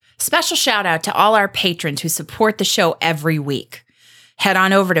Special shout out to all our patrons who support the show every week. Head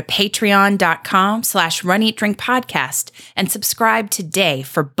on over to patreon.com/runeatdrinkpodcast and subscribe today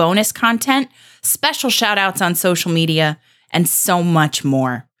for bonus content, special shout outs on social media, and so much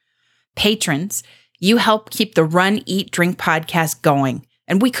more. Patrons, you help keep the Run, Eat, Drink podcast going,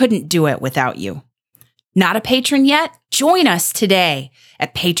 and we couldn't do it without you. Not a patron yet? Join us today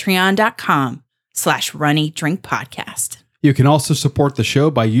at patreon.com/runeatdrinkpodcast. You can also support the show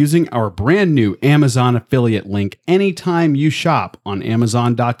by using our brand new Amazon affiliate link anytime you shop on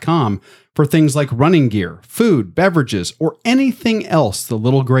Amazon.com for things like running gear, food, beverages, or anything else the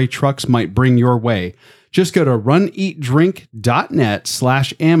little gray trucks might bring your way. Just go to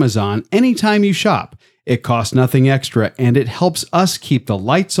runeatdrink.net/Amazon anytime you shop. It costs nothing extra, and it helps us keep the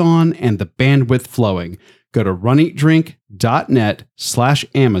lights on and the bandwidth flowing. Go to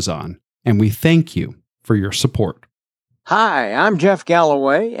runeatdrink.net/Amazon, and we thank you for your support. Hi, I'm Jeff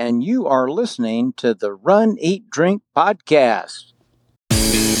Galloway, and you are listening to the Run, Eat, Drink podcast.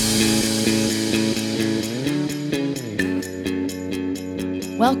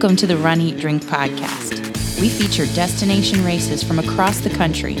 Welcome to the Run, Eat, Drink podcast. We feature destination races from across the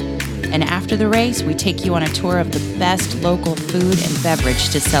country. And after the race, we take you on a tour of the best local food and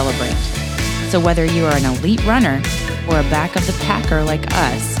beverage to celebrate. So whether you are an elite runner or a back of the packer like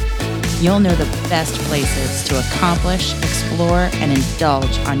us, you'll know the best places to accomplish, explore, and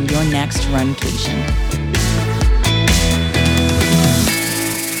indulge on your next runcation.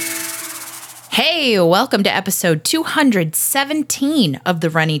 Hey, welcome to episode 217 of the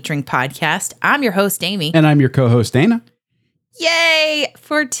Run, Eat, Drink podcast. I'm your host, Amy. And I'm your co-host, Dana. Yay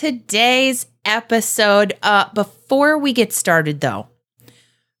for today's episode. Before we get started, though,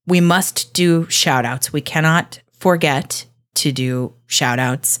 we must do shout-outs. We cannot forget to do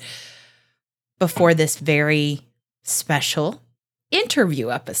shout-outs before this very special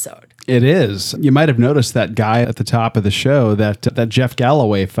interview episode. It is. You might have noticed that guy at the top of the show, that Jeff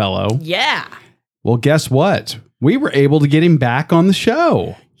Galloway fellow. Yeah. Well, guess what? We were able to get him back on the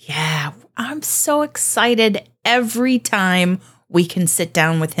show. Yeah. I'm so excited every time we can sit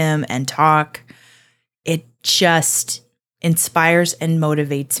down with him and talk. It just inspires and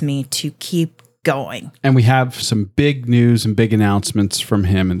motivates me to keep going. And we have some big news and big announcements from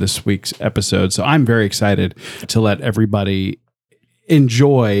him in this week's episode. So I'm very excited to let everybody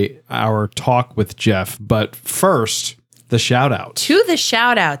enjoy our talk with Jeff. But first, the shout outs. To the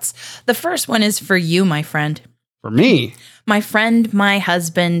shout outs. The first one is for you, my friend. For me. My friend, my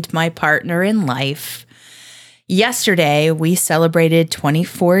husband, my partner in life. Yesterday, we celebrated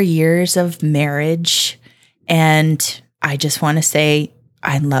 24 years of marriage. And I just want to say,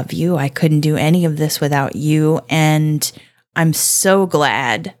 I love you. I couldn't do any of this without you. And I'm so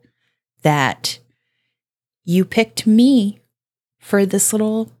glad that you picked me for this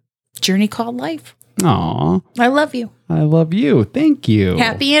little journey called life. Aw. I love you. I love you. Thank you.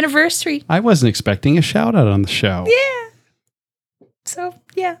 Happy anniversary. I wasn't expecting a shout out on the show. Yeah. So,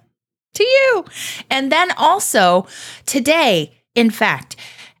 yeah, to you. And then also today, in fact,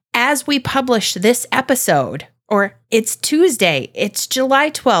 as we publish this episode, or it's Tuesday, it's July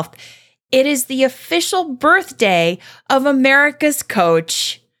 12th. It is the official birthday of America's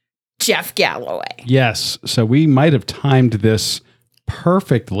coach, Jeff Galloway. Yes. So we might have timed this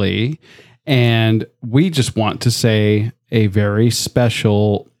perfectly. And we just want to say a very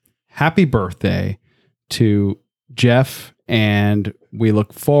special happy birthday to Jeff. And we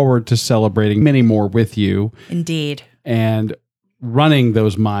look forward to celebrating many more with you. Indeed. And running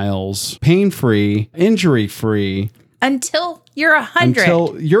those miles pain-free, injury-free. Until you're 100.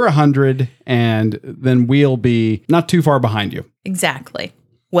 Until you're 100, and then we'll be not too far behind you. Exactly.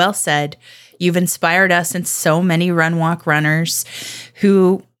 Well said. You've inspired us and so many run walk runners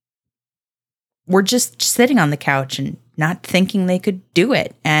who were just sitting on the couch and not thinking they could do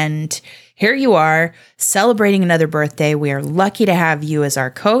it. And here you are celebrating another birthday. We are lucky to have you as our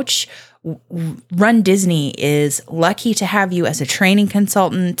coach. Run Disney is lucky to have you as a training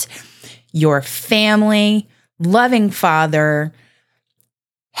consultant, your family, loving father,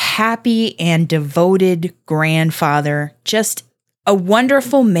 happy and devoted grandfather, just a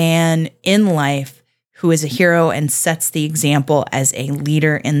wonderful man in life who is a hero and sets the example as a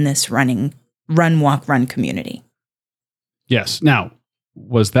leader in this run, walk, run community. Yes. Now,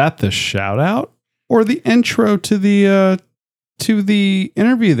 was that the shout out or the intro to the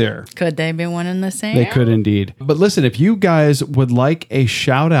interview there? Could they be one and the same? They could indeed. But listen, if you guys would like a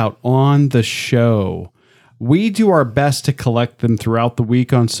shout out on the show, we do our best to collect them throughout the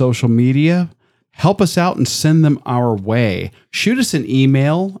week on social media. Help us out and send them our way. Shoot us an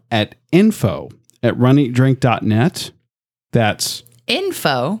email at info@runeatdrink.net. That's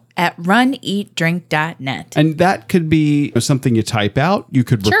info@runeatdrink.net. And that could be something you type out. You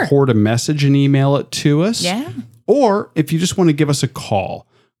could Sure. record a message and email it to us. Yeah. Or if you just want to give us a call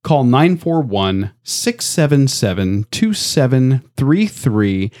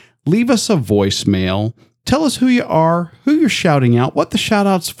 941-677-2733. Leave us a voicemail. Tell us who you are, who you're shouting out, what the shout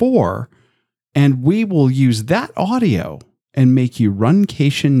out's for. And we will use that audio and make you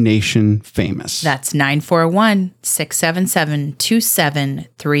Runcation Nation famous. That's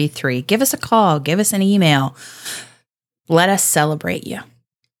 941-677-2733. Give us a call. Give us an email. Let us celebrate you.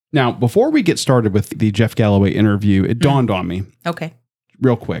 Now, before we get started with the Jeff Galloway interview, it dawned on me Okay.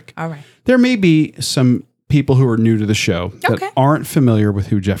 real quick. All right. There may be some people who are new to the show that Okay. aren't familiar with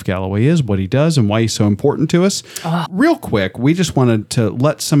who Jeff Galloway is, what he does, and why he's so important to us. Real quick, we just wanted to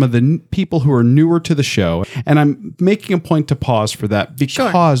let some of the people who are newer to the show, and I'm making a point to pause for that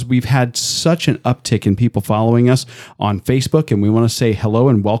because we've had such an uptick in people following us on Facebook, and we want to say hello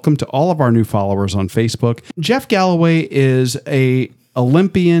and welcome to all of our new followers on Facebook. Jeff Galloway is a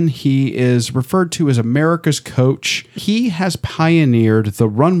Olympian. He is referred to as America's coach. He has pioneered the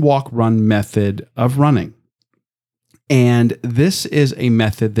run, walk, run method of running. And this is a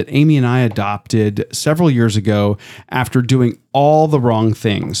method that Amy and I adopted several years ago after doing all the wrong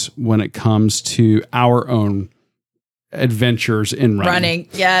things when it comes to our own adventures in running.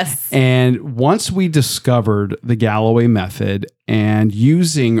 Yes. And once we discovered the Galloway method and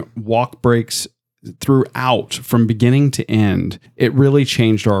using walk breaks throughout from beginning to end, it really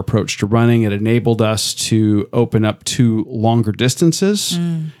changed our approach to running. It enabled us to open up to longer distances,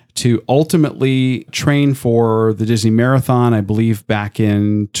 to ultimately train for the Disney Marathon, I believe back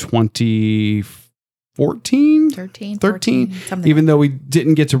in 2014? 13, 13. something Even like though we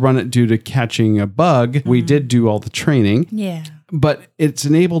didn't get to run it due to catching a bug, we did do all the training. Yeah. But it's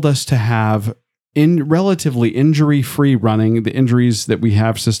enabled us to have relatively injury-free running. The injuries that we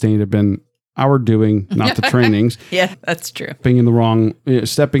have sustained have been our doing, not the trainings. Yeah, that's true.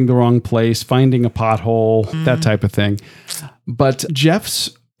 Stepping the wrong place, finding a pothole, that type of thing. But Jeff's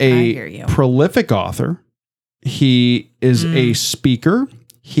hear a you. prolific author. He is a speaker.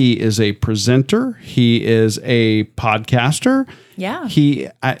 He is a presenter. He is a podcaster. Yeah. He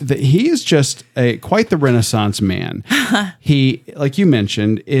is just quite the Renaissance man. He, like you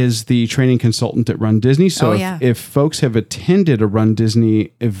mentioned, is the training consultant at Run Disney. So if folks have attended a Run Disney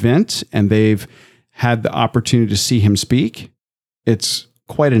event and they've had the opportunity to see him speak, it's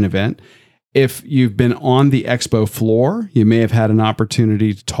quite an event. If you've been on the expo floor, you may have had an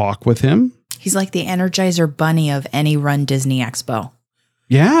opportunity to talk with him. He's like the Energizer Bunny of any Run Disney Expo.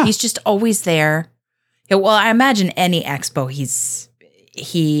 Yeah. He's just always there. Well, I imagine any expo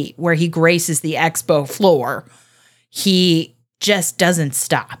where he graces the expo floor, he just doesn't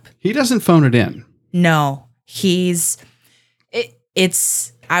stop. He doesn't phone it in. No,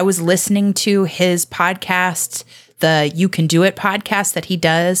 I was listening to his podcast, the You Can Do It podcast that he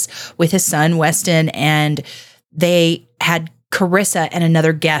does with his son, Weston, and they had Carissa and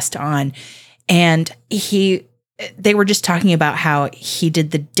another guest on, and they were just talking about how he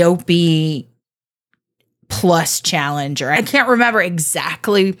did the Dopey Plus challenge, or I can't remember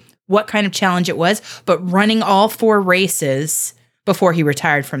exactly what kind of challenge it was, but running all 4 races before he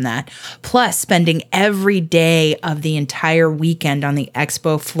retired from that, plus spending every day of the entire weekend on the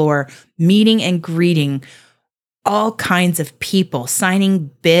expo floor, meeting and greeting all kinds of people,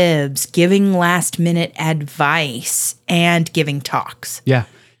 signing bibs, giving last minute advice, and giving talks. Yeah,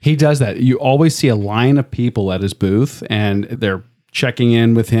 he does that. You always see a line of people at his booth, and they're checking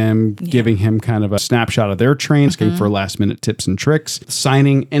in with him, giving him kind of a snapshot of their train, asking for last minute tips and tricks,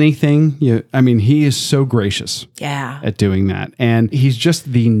 signing anything. He is so gracious at doing that. And he's just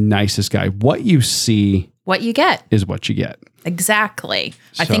the nicest guy. What you see, what you get is what you get. Exactly.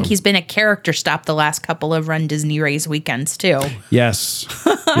 I think he's been a character stop the last couple of Run Disney Race weekends too. Yes.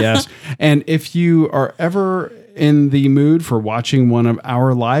 Yes. And if you are ever in the mood for watching one of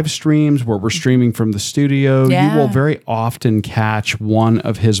our live streams where we're streaming from the studio, you will very often catch one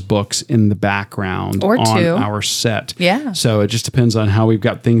of his books in the background or on two. Our set. Yeah. So it just depends on how we've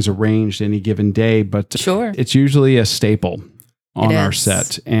got things arranged any given day, but it's usually a staple on our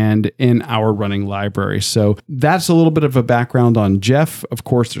set and in our running library. So that's a little bit of a background on Jeff. Of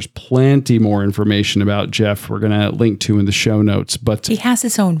course, there's plenty more information about Jeff we're going to link to in the show notes, but he has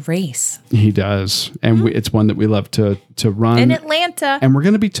his own race. He does. And it's one that we love to run in Atlanta. And we're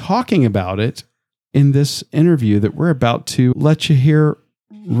going to be talking about it in this interview that we're about to let you hear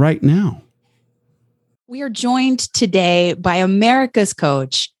right now. We are joined today by America's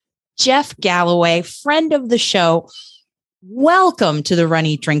coach, Jeff Galloway, friend of the show, Welcome to the Run,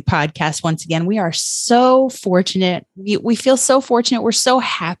 Eat, Drink podcast. Once again, we are so fortunate. We feel so fortunate. We're so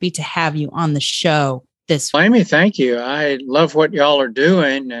happy to have you on the show this week. Amy, thank you. I love what y'all are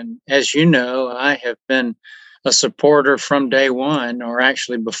doing. And as you know, I have been a supporter from day one, or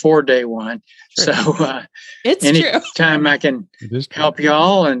actually before day one. True. So It's true. anytime I can help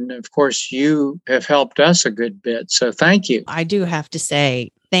y'all. And of course, you have helped us a good bit. So thank you. I do have to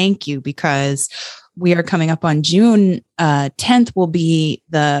say thank you, because we are coming up on June 10th will be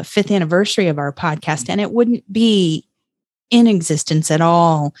the 5th anniversary of our podcast. And it wouldn't be in existence at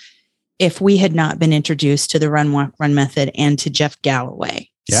all if we had not been introduced to the Run, Walk, Run method and to Jeff Galloway.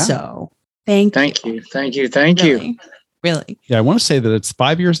 Yeah. So thank you. Thank you. Really. Yeah, I want to say that it's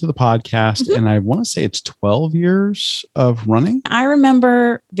 5 years of the podcast, and I want to say it's 12 years of running. I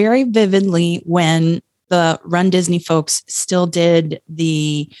remember very vividly when the Run Disney folks still did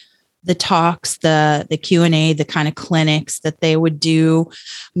the talks, the Q&A, the kind of clinics that they would do.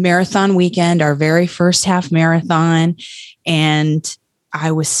 Marathon weekend, our very first half marathon. And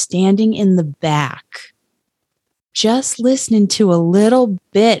I was standing in the back, just listening to a little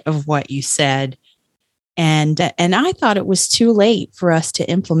bit of what you said. And I thought it was too late for us to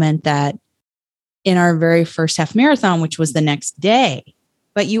implement that in our very first half marathon, which was the next day.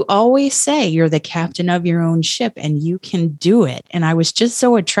 But you always say you're the captain of your own ship and you can do it. And I was just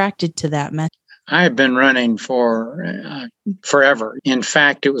so attracted to that method. I have been running for forever. In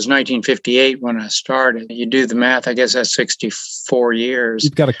fact, it was 1958 when I started. You do the math, I guess that's 64 years.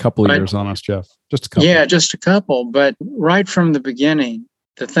 You've got a couple of years on us, Jeff. Just a couple. Yeah, just a couple. But right from the beginning,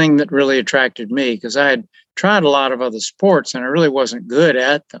 the thing that really attracted me, because I had tried a lot of other sports and I really wasn't good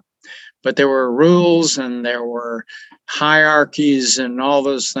at them. But there were rules and there were hierarchies and all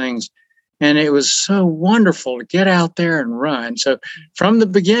those things. And it was so wonderful to get out there and run. So from the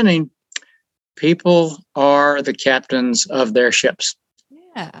beginning, people are the captains of their ships.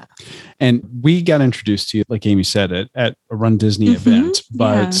 Yeah. And we got introduced to you, like Amy said, at a Run Disney event.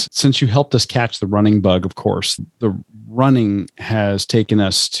 But since you helped us catch the running bug, of course, the running has taken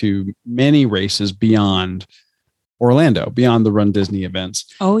us to many races beyond Orlando, beyond the Run Disney events.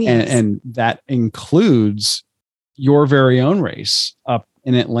 Oh, yes. And that includes your very own race up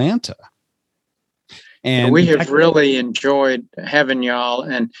in Atlanta. And we have really enjoyed having y'all.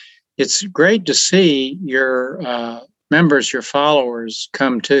 And it's great to see your members, your followers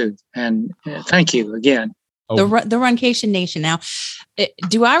come too. And thank you again. The Runcation Nation. Now,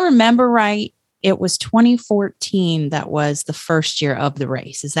 do I remember right? It was 2014 that was the first year of the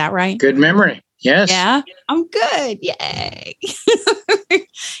race. Is that right? Good memory. Yes. Yeah, I'm good. Yay.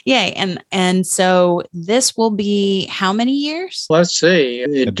 Yay. And so this will be how many years? Let's see.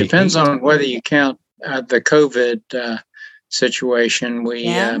 It depends on whether you count the COVID situation.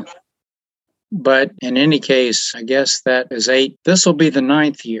 But in any case, I guess that is 8. This will be the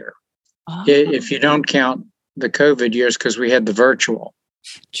 9th year. Oh. If you don't count the COVID years, because we had the virtual.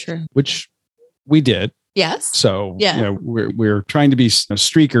 True. Which we did. Yes. So we're trying to be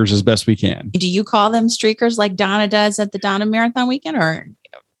streakers as best we can. Do you call them streakers like Donna does at the Donna Marathon weekend, or?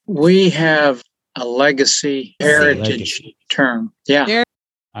 We have a legacy heritage term. Yeah.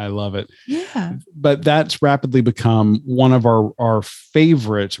 I love it. Yeah. But that's rapidly become one of our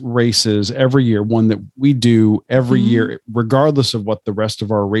favorite races every year, one that we do every year, regardless of what the rest of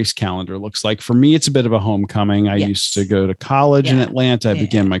our race calendar looks like. For me, it's a bit of a homecoming. I used to go to college in Atlanta. I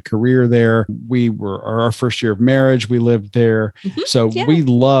began my career there. We were our first year of marriage. We lived there. So we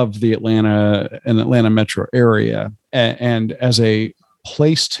love the Atlanta metro area. And as a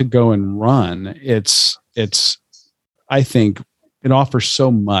place to go and run, it's I think, it offers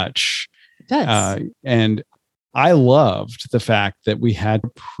so much. It does. And I loved the fact that we had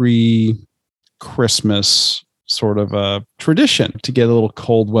pre-Christmas sort of a tradition to get a little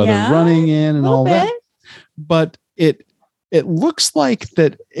cold weather running in and all that. But it looks like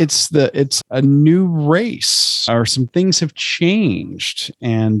that it's a new race, or some things have changed.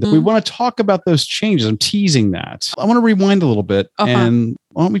 And we want to talk about those changes. I'm teasing that. I want to rewind a little bit. And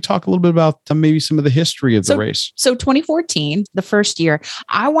why don't we talk a little bit about maybe some of the history of the race? So 2014, the first year,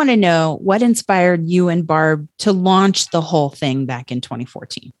 I want to know what inspired you and Barb to launch the whole thing back in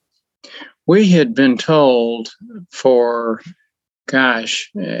 2014. We had been told for,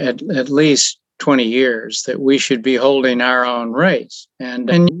 at least 20 years that we should be holding our own race.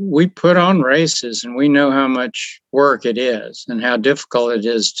 And we put on races, and we know how much work it is and how difficult it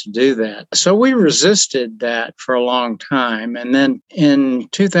is to do that. So we resisted that for a long time. And then in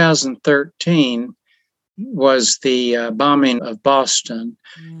 2013 was the bombing of Boston.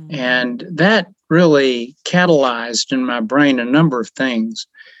 And that really catalyzed in my brain a number of things.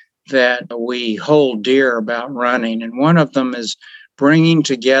 that we hold dear about running. And one of them is bringing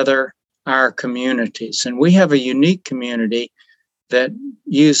together our communities. And we have a unique community that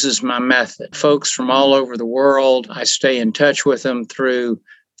uses my method. Folks from all over the world, I stay in touch with them through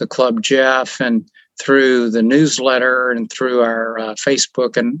the Club Jeff and through the newsletter and through our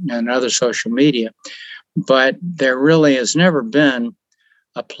Facebook and other social media. But there really has never been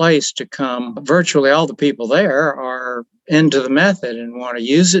a place to come. Virtually all the people there are into the method and want to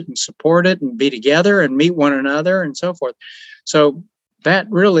use it and support it and be together and meet one another and so forth. So that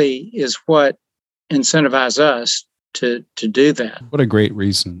really is what incentivizes us to do that. What a great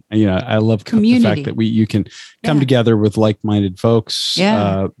reason. I love Community. the fact that you can come together with like-minded folks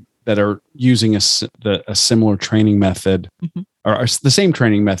that are using a similar training method or the same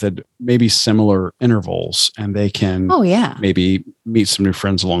training method, maybe similar intervals, and they can maybe meet some new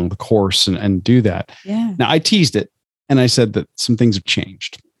friends along the course and do that. Yeah. Now, I teased it and I said that some things have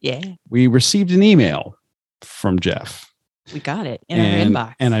changed. Yeah. We received an email from Jeff. We got it in our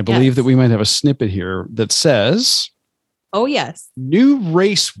inbox. And I believe that we might have a snippet here that says, oh, yes, new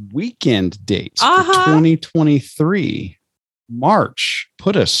race weekend dates for 2023. March.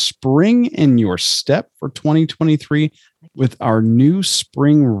 Put a spring in your step for 2023 with our new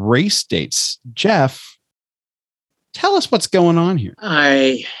spring race dates. Jeff, tell us what's going on here.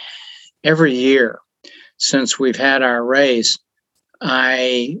 Every year since we've had our race,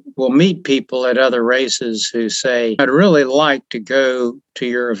 I will meet people at other races who say, I'd really like to go to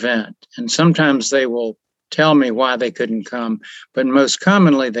your event. And sometimes they will tell me why they couldn't come, but most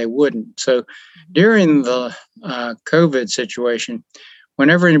commonly they wouldn't. So during the COVID situation,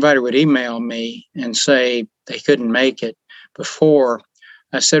 whenever anybody would email me and say they couldn't make it before,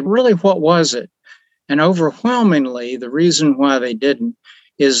 I said, really, what was it? And overwhelmingly, the reason why they didn't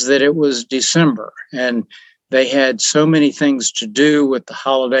is that it was December and they had so many things to do with the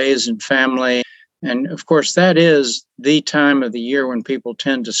holidays and family. And of course, that is the time of the year when people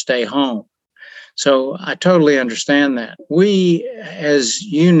tend to stay home. So I totally understand that. We, as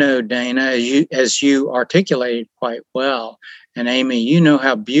you know, Dana, as you articulated quite well, and Amy, you know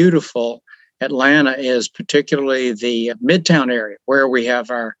how beautiful Atlanta is, particularly the Midtown area where we have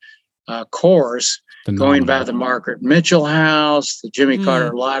our course going by the Margaret Mitchell House, the Jimmy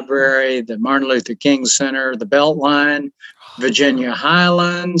Carter Library, the Martin Luther King Center, the Beltline, Virginia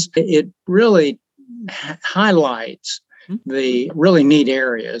Highlands. It really highlights the really neat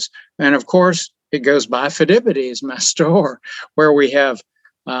areas. And of course, it goes by Phidippides, my store, where we have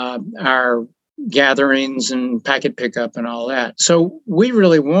our gatherings and packet pickup and all that. So we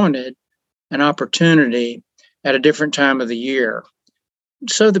really wanted an opportunity at a different time of the year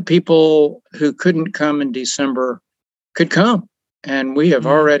so that people who couldn't come in December could come. And we have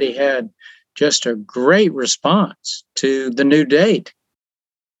already had just a great response to the new date.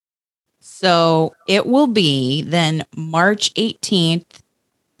 So it will be then March 18th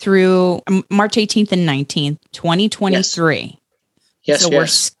through March 18th and 19th, 2023. Yes. So we're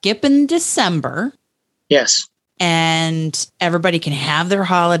skipping December. Yes. And everybody can have their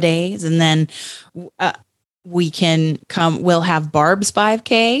holidays. And then we can come. We'll have Barb's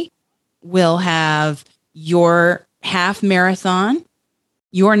 5K. We'll have your half marathon,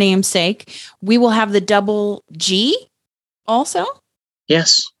 your namesake. We will have the double G also.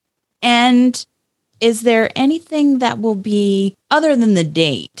 Yes. And is there anything that will be, other than the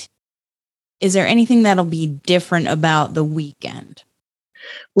date, is there anything that'll be different about the weekend?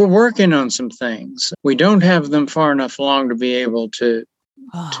 We're working on some things. We don't have them far enough along to be able to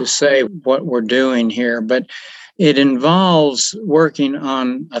say what we're doing here, but it involves working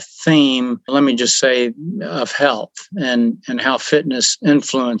on a theme, let me just say, of health and how fitness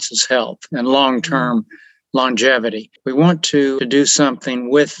influences health and long-term longevity. We want to do something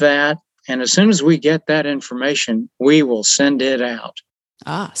with that. And as soon as we get that information, we will send it out.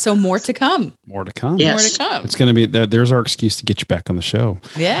 So more to come. More to come. Yes. More to come. It's going to be, there's our excuse to get you back on the show.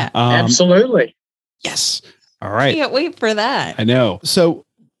 Yeah. Absolutely. Yes. All right. Can't wait for that. I know. So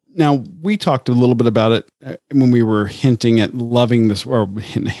now we talked a little bit about it when we were hinting at loving this, or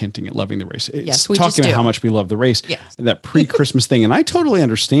hinting at loving the race. Yes, we talking just about do. how much we love the race. Yes. That pre-Christmas thing, and I totally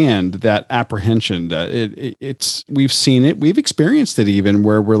understand that apprehension. It's we've seen it, we've experienced it, even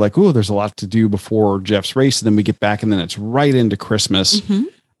where we're like, oh, there's a lot to do before Jeff's race, and then we get back, and then it's right into Christmas. Mm-hmm.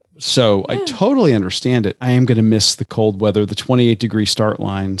 So I totally understand it. I am going to miss the cold weather, the 28-degree start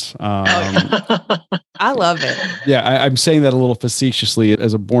lines. I love it. Yeah, I'm saying that a little facetiously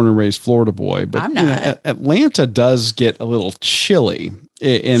as a born and raised Florida boy, but I'm not. Atlanta does get a little chilly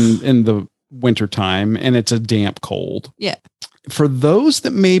in the wintertime, and it's a damp cold. Yeah. For those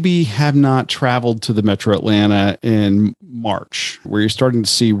that maybe have not traveled to the Metro Atlanta in March, where you're starting to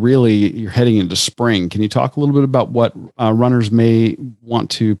see really you're heading into spring, can you talk a little bit about what runners may want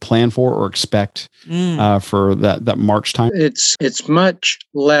to plan for or expect for that March time? It's much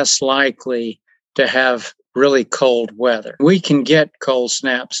less likely to have really cold weather. We can get cold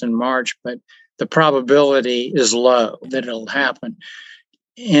snaps in March, but the probability is low that it'll happen.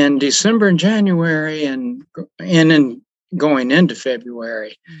 In December and January and in going into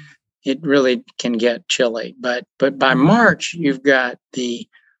February, it really can get chilly. But by March, you've got the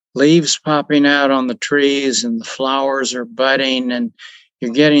leaves popping out on the trees and the flowers are budding and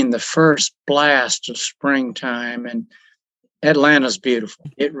you're getting the first blast of springtime. And Atlanta's beautiful.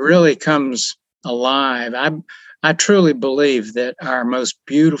 It really comes alive. I truly believe that our most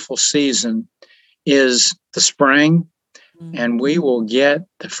beautiful season is the spring, and we will get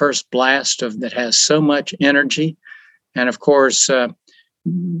the first blast of that has so much energy. And of course,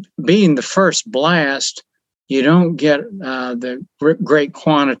 being the first blast, you don't get the great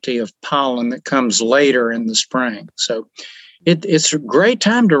quantity of pollen that comes later in the spring. So it's a great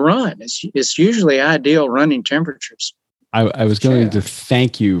time to run. It's usually ideal running temperatures. I was going to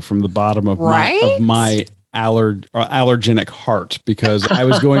thank you from the bottom of my allergenic heart, because I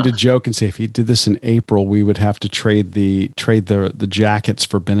was going to joke and say if he did this in April, we would have to trade the jackets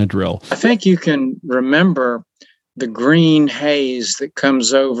for Benadryl. I think you can remember the green haze that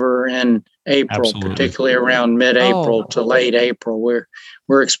comes over in April, Absolutely. Particularly around mid-April to late April.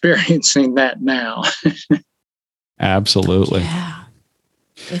 We're experiencing that now. Absolutely. Yeah.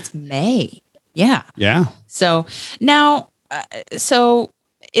 It's May. Yeah. Yeah. So now,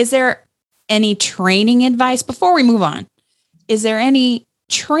 is there any training advice before we move on? Is there any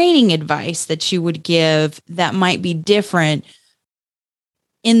training advice that you would give that might be different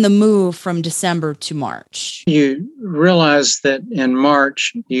in the move from December to March? You realize that in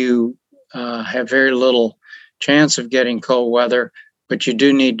March, you have very little chance of getting cold weather, but you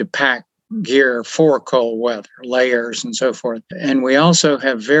do need to pack gear for cold weather, layers and so forth. And we also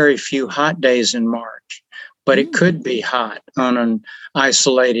have very few hot days in March, but it could be hot on an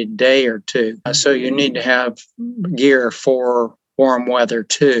isolated day or two. So you need to have gear for warm weather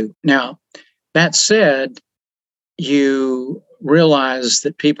too. Now, that said, you realize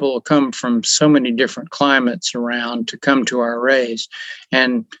that people come from so many different climates around to come to our race,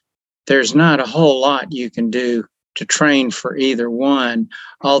 and there's not a whole lot you can do to train for either one.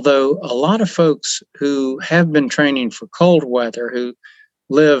 Although a lot of folks who have been training for cold weather, who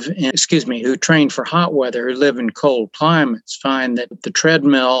train for hot weather, who live in cold climates, find that the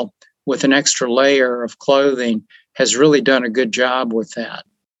treadmill with an extra layer of clothing has really done a good job with that.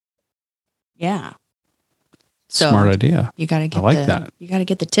 Yeah. So smart idea. You got to get that. You got to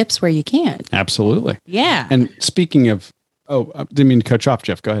get the tips where you can. Absolutely. Yeah. And speaking of, I didn't mean to cut you off,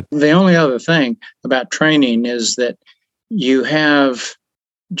 Jeff. Go ahead. The only other thing about training is that you have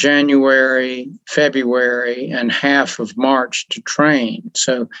January, February, and half of March to train.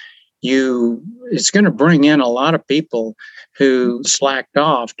 So it's going to bring in a lot of people who slacked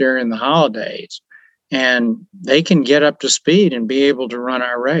off during the holidays, and they can get up to speed and be able to run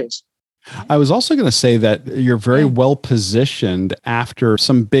our race. I was also going to say that you're very well positioned after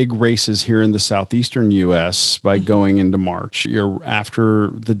some big races here in the southeastern U.S. by going into March. You're after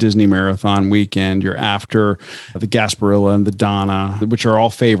the Disney Marathon weekend. You're after the Gasparilla and the Donna, which are all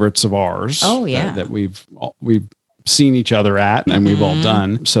favorites of ours. Oh, yeah. That we've seen each other at and we've all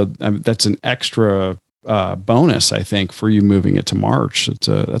done. So that's an extra bonus, I think, for you moving it to March.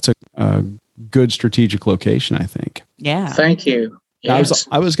 That's a good strategic location, I think. Yeah. Thank you. Yes.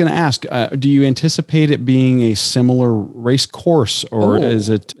 I was going to ask, do you anticipate it being a similar race course, or is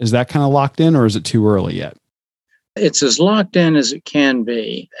that kind of locked in, or is it too early yet? It's as locked in as it can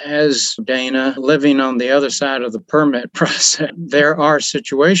be. As Dana, living on the other side of the permit process, there are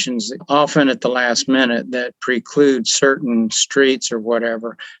situations often at the last minute that preclude certain streets or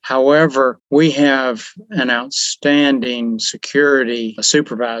whatever. However, we have an outstanding security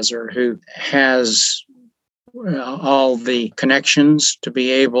supervisor who has all the connections to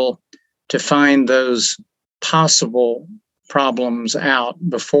be able to find those possible problems out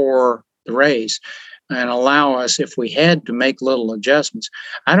before the race and allow us, if we had to make little adjustments.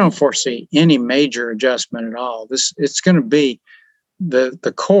 I don't foresee any major adjustment at all. It's going to be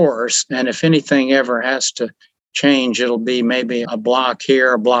the course, and if anything ever has to change, it'll be maybe a block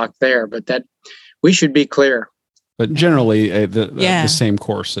here, a block there, but that we should be clear. But generally, the same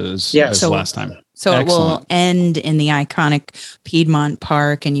course as last time. So Excellent. It will end in the iconic Piedmont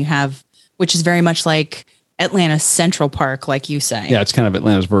Park, and you have, which is very much like Atlanta Central Park, like you say. Yeah, it's kind of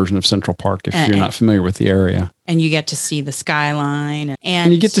Atlanta's version of Central Park if you're not familiar with the area. And you get to see the skyline.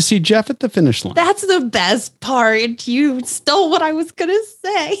 And you get to see Jeff at the finish line. That's the best part. You stole what I was going to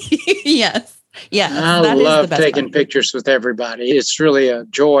say. Yes. Yes. I love taking pictures with everybody. It's really a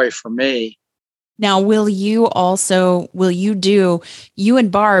joy for me. Now, you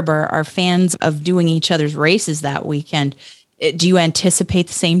and Barb are fans of doing each other's races that weekend. Do you anticipate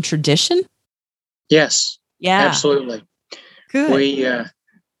the same tradition? Yes. Yeah. Absolutely. Good.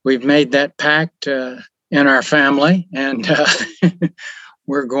 We've made that pact in our family, and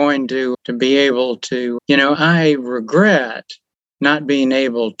we're going to be able to, I regret not being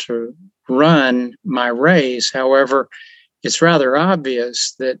able to run my race. However, it's rather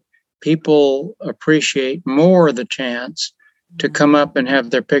obvious that people appreciate more the chance to come up and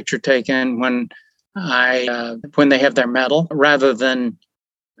have their picture taken when they have their medal, rather than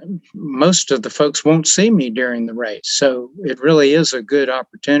most of the folks won't see me during the race. So it really is a good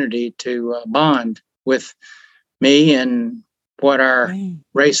opportunity to bond with me and what our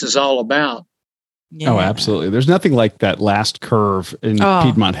race is all about. Yeah. Oh, absolutely. There's nothing like that last curve in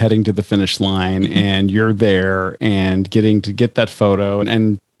Piedmont heading to the finish line, and you're there and getting to get that photo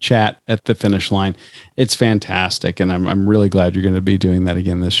and chat at the finish line. It's fantastic. And I'm really glad you're going to be doing that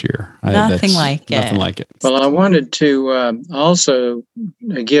again this year. Nothing like it. Well, I wanted to also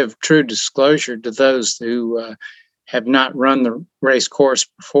give true disclosure to those who have not run the race course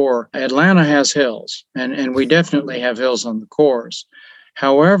before. Atlanta has hills, and we definitely have hills on the course.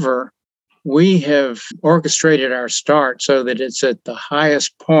 However, we have orchestrated our start so that it's at the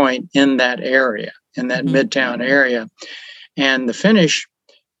highest point in that area, in that Midtown area. And the finish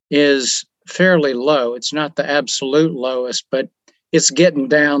is fairly low. It's not the absolute lowest, but it's getting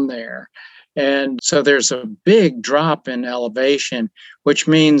down there. And so there's a big drop in elevation, which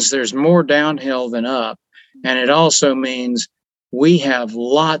means there's more downhill than up. And it also means we have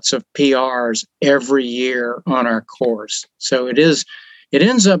lots of PRs every year on our course. So it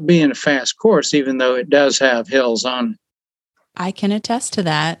ends up being a fast course, even though it does have hills on it. I can attest to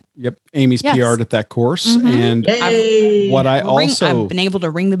that. Yep. Amy's PR'd at that course. And I've been able to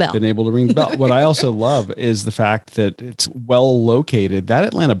ring the bell. What I also love is the fact that it's well located. That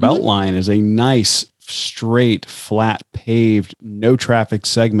Atlanta Beltline is a nice, straight, flat, paved, no traffic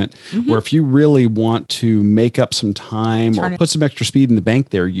segment where if you really want to make up some time or put some extra speed in the bank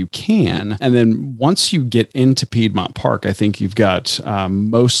there, you can. And then once you get into Piedmont Park, I think you've got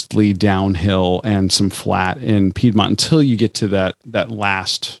mostly downhill and some flat in Piedmont until you get to the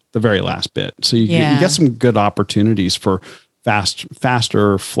very last bit. So you get some good opportunities for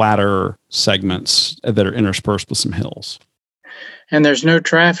faster, flatter segments that are interspersed with some hills. And there's no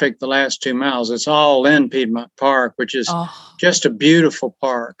traffic the last 2 miles. It's all in Piedmont Park, which is just a beautiful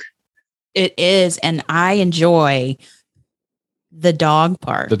park. It is. And I enjoy the dog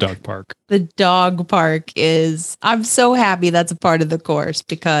park. The dog park. The dog park I'm so happy that's a part of the course,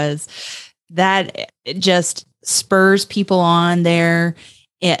 because that just spurs people on there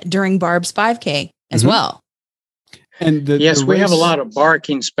during Barb's 5K as well. And we have a lot of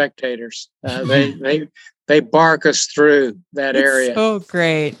barking spectators. They bark us through that area. Oh,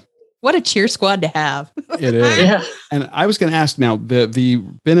 great. What a cheer squad to have. It is. Yeah. And I was going to ask now, the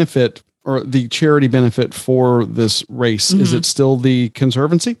benefit or the charity benefit for this race, is it still the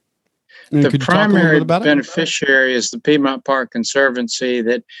Conservancy? The primary beneficiary is the Piedmont Park Conservancy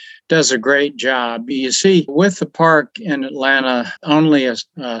that does a great job. You see, with the park in Atlanta, only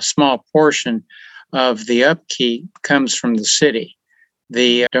a small portion of the upkeep comes from the city.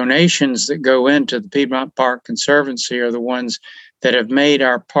 The donations that go into the Piedmont Park Conservancy are the ones that have made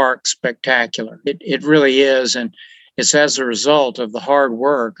our park spectacular. It really is, and it's as a result of the hard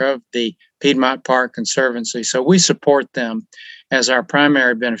work of the Piedmont Park Conservancy. So we support them as our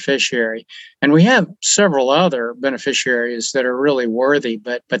primary beneficiary. And we have several other beneficiaries that are really worthy,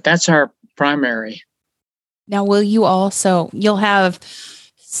 but that's our primary. Now, you'll have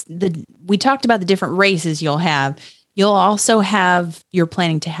we talked about the different races you'll have. You're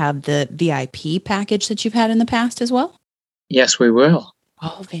planning to have the VIP package that you've had in the past as well? Yes, we will.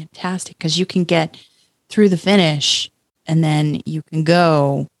 Oh, fantastic. Because you can get through the finish and then you can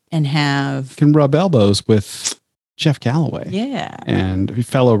go and rub elbows with Jeff Galloway. Yeah. And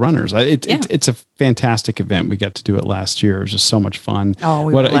fellow runners. It's a fantastic event. We got to do it last year. It was just so much fun. Oh,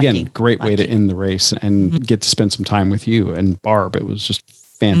 we were lucky. Again, great way to end the race and get to spend some time with you and Barb. It was just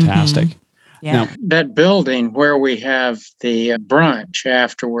fantastic. Yeah. Now, that building where we have the brunch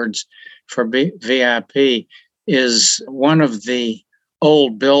afterwards for VIP is one of the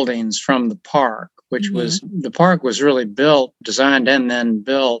old buildings from the park, which the park was really designed and then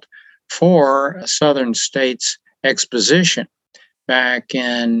built for a Southern States exposition back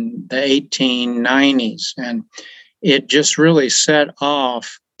in the 1890s. And it just really set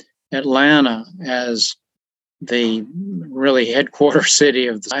off Atlanta as the really headquarters city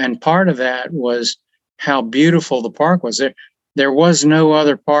of the, and part of that was how beautiful the park was. There was no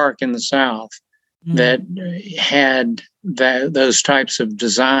other park in the South that had those types of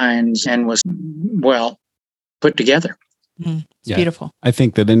designs and was well put together. It's beautiful. I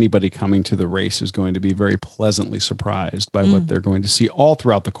think that anybody coming to the race is going to be very pleasantly surprised by what they're going to see all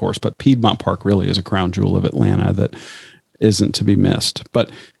throughout the course. But Piedmont Park really is a crown jewel of Atlanta that isn't to be missed. But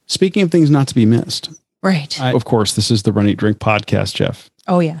speaking of things not to be missed, right? Of course, this is the Run, Eat, Drink podcast, Jeff.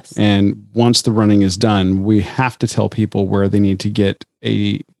 Oh, yes. And once the running is done, we have to tell people where they need to get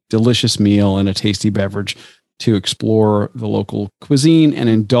a delicious meal and a tasty beverage to explore the local cuisine and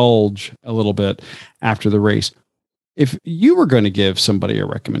indulge a little bit after the race. If you were going to give somebody a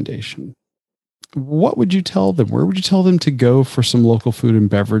recommendation, what would you tell them? Where would you tell them to go for some local food and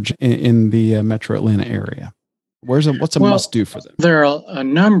beverage in the Metro Atlanta area? What's a must do for them? There are a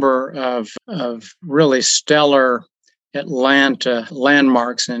number of really stellar Atlanta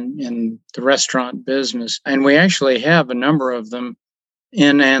landmarks in the restaurant business. And we actually have a number of them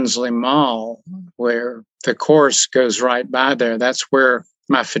in Ansley Mall, where the course goes right by there. That's where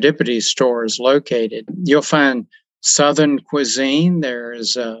my Phidippides store is located. You'll find Southern cuisine. There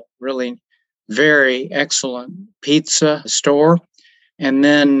is a really very excellent pizza store. And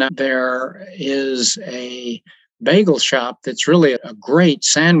then there is a bagel shop that's really a great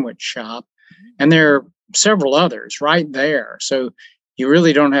sandwich shop. And there are several others right there. So you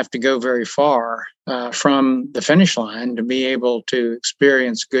really don't have to go very far from the finish line to be able to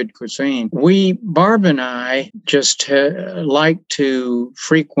experience good cuisine. Barb and I just like to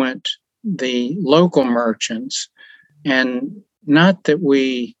frequent the local merchants, and not that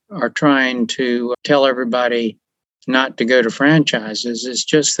we are trying to tell everybody not to go to franchises. It's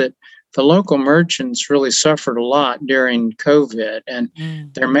just that the local merchants really suffered a lot during COVID, and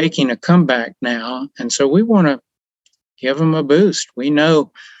they're making a comeback now. And so we want to give them a boost. We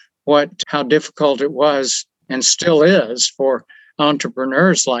know how difficult it was and still is for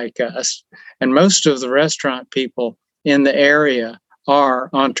entrepreneurs like us. And most of the restaurant people in the area are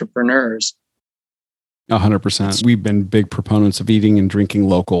entrepreneurs. 100%. We've been big proponents of eating and drinking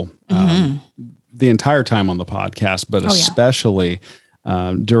local the entire time on the podcast, but especially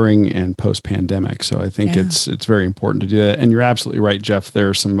during and post-pandemic. So I think it's very important to do that. And you're absolutely right, Jeff. There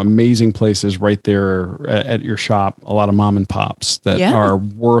are some amazing places right there at your shop, a lot of mom and pops that are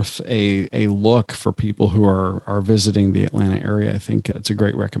worth a look for people who are visiting the Atlanta area. I think it's a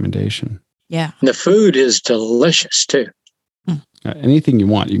great recommendation. Yeah. The food is delicious too. Anything you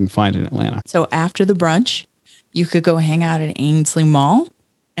want, you can find in Atlanta. So after the brunch, you could go hang out at Ainsley Mall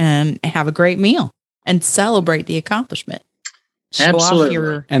and have a great meal and celebrate the accomplishment. Show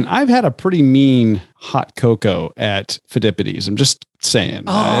Absolutely. And I've had a pretty mean hot cocoa at Phidippides. I'm just saying.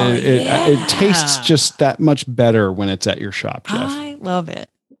 It tastes just that much better when it's at your shop, Jeff. I love it.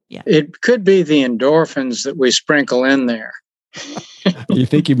 Yeah. It could be the endorphins that we sprinkle in there. You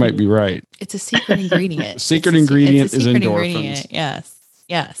think you might be right. It's a secret ingredient. Secret ingredient is endorphins. Yes.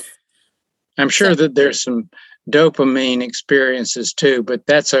 Yes. I'm sure that there's some dopamine experiences too, but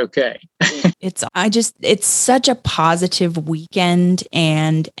that's okay. It's such a positive weekend,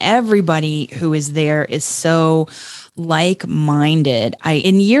 and everybody who is there is so like-minded.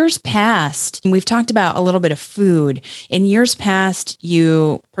 In years past, we've talked about a little bit of food. In years past,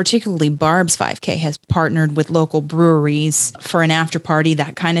 particularly Barb's 5K has partnered with local breweries for an after party,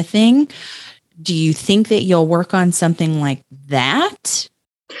 that kind of thing. Do you think that you'll work on something like that?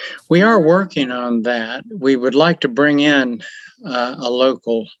 We are working on that. We would like to bring in a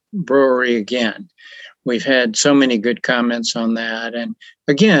local brewery again. We've had so many good comments on that. And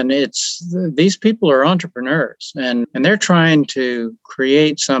again, these people are entrepreneurs, and they're trying to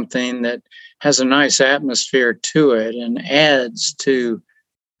create something that has a nice atmosphere to it and adds to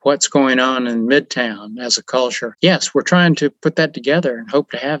what's going on in Midtown as a culture. Yes, we're trying to put that together and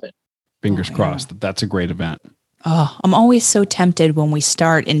hope to have it. Fingers crossed that's a great event. Oh, I'm always so tempted when we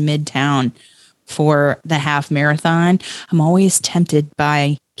start in Midtown for the half marathon. I'm always tempted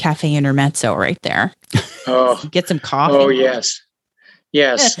by Cafe Intermezzo right there. Oh, get some coffee. Oh, yes.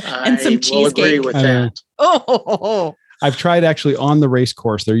 Yes. And some cheesecake. Will agree with that. Oh, I've tried actually on the race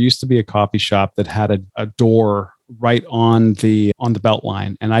course. There used to be a coffee shop that had a door right on the belt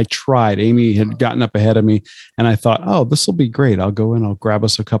line. And I tried. Amy had gotten up ahead of me, and I thought, oh, this will be great. I'll go in, I'll grab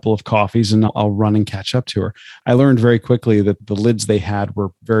us a couple of coffees, and I'll run and catch up to her. I learned very quickly that the lids they had were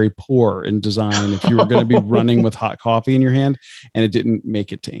very poor in design if you were going to be running with hot coffee in your hand, and it didn't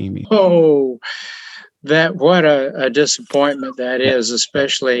make it to Amy. Oh, what a disappointment that is,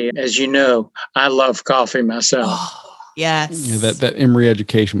 especially as you know, I love coffee myself. Oh, yes. Yeah, that Emory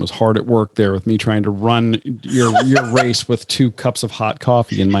education was hard at work there with me trying to run your race with 2 cups of hot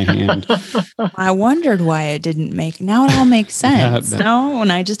coffee in my hand. I wondered why it didn't make. Now it all makes sense. No,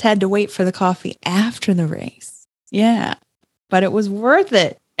 and I just had to wait for the coffee after the race. Yeah, but it was worth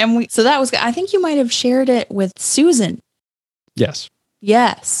it. And so that was. I think you might have shared it with Susan. Yes.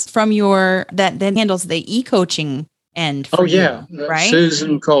 Yes, from your that handles the e-coaching end. For you, right?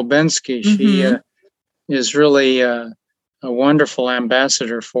 Susan Kolbensky. She is really a wonderful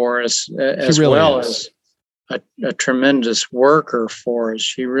ambassador for us, as really well is. As a tremendous worker for us.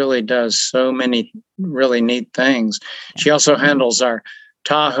 She really does so many really neat things. She also handles our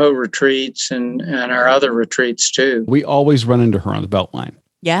Tahoe retreats and our other retreats too. We always run into her on the Beltline.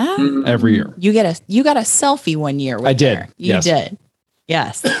 Yeah, every year. You got a selfie one year with her. I did. You did.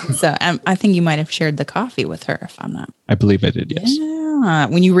 Yes. So I think you might have shared the coffee with her, if I'm not. I believe I did. Yes. Yeah.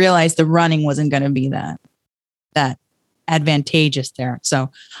 When you realized the running wasn't going to be that advantageous there. So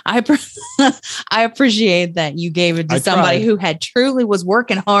I appreciate that you gave it to somebody who had truly was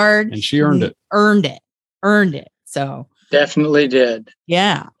working hard, and she earned it. Earned it. So definitely did.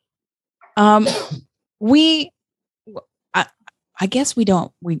 Yeah. I guess we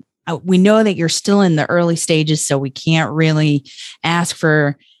know that you're still in the early stages, so we can't really ask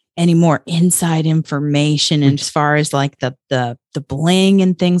for any more inside information as far as like the bling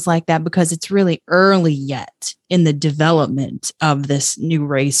and things like that, because it's really early yet in the development of this new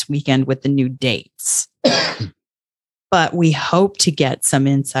race weekend with the new dates. But we hope to get some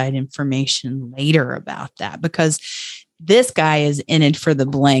inside information later about that, because this guy is in it for the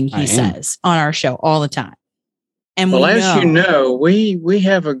bling, he says on our show all the time. And well, as you know, we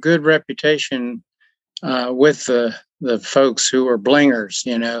have a good reputation with the folks who are blingers,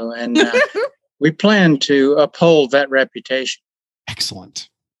 you know, and we plan to uphold that reputation. Excellent.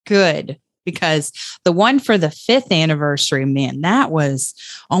 Good. Because the one for the 5th anniversary, man, that was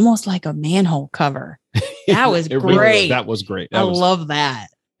almost like a manhole cover. That was great. Really, that was great. I love that.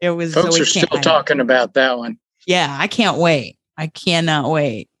 It was. Folks are still talking about that one. Yeah, I can't wait. I cannot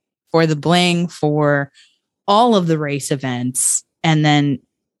wait for the bling, for all of the race events, and then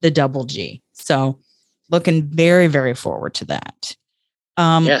the Double G. So looking very, very forward to that.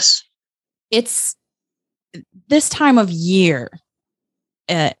 Yes. It's this time of year.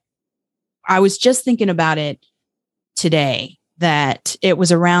 I was just thinking about it today, that it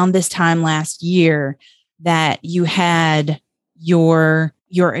was around this time last year that you had your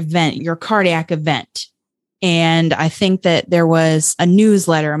event, your cardiac event. And I think that there was a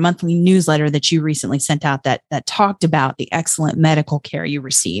monthly newsletter that you recently sent out that talked about the excellent medical care you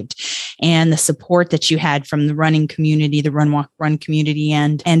received and the support that you had from the running community, the Run Walk Run community,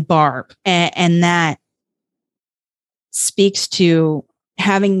 and Barb. And that speaks to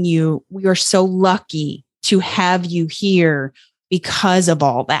having you. We are so lucky to have you here because of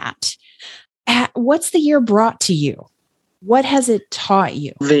all that. What's the year brought to you? What has it taught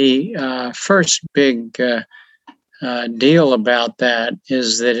you? The first big deal about that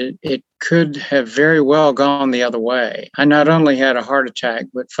is that it could have very well gone the other way. I not only had a heart attack,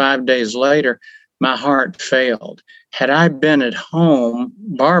 but 5 days later, my heart failed. Had I been at home,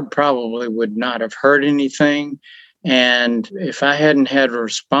 Barb probably would not have heard anything. And if I hadn't had a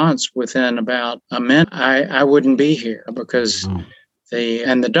response within about a minute, I wouldn't be here, because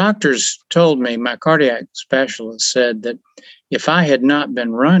the doctors told me, my cardiac specialist said that if I had not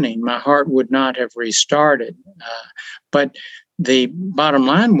been running, my heart would not have restarted. But the bottom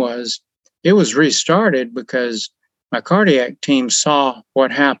line was, it was restarted because my cardiac team saw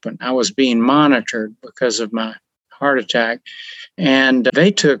what happened. I was being monitored because of my heart attack, and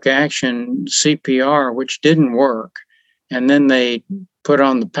they took action, CPR, which didn't work. And then they put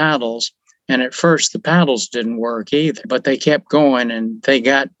on the paddles. And at first, the paddles didn't work either, but they kept going and they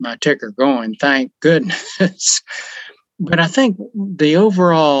got my ticker going. Thank goodness. But I think the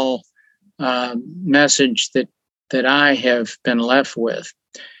overall message that I have been left with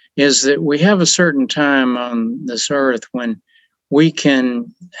is that we have a certain time on this earth when we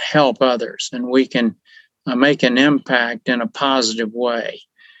can help others and we can make an impact in a positive way.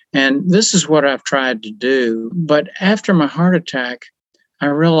 And this is what I've tried to do. But after my heart attack, I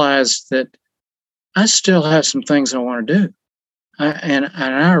realized that I still have some things I want to do. and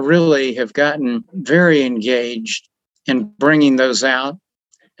I really have gotten very engaged in bringing those out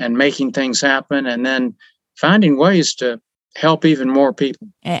and making things happen, and then finding ways to help even more people.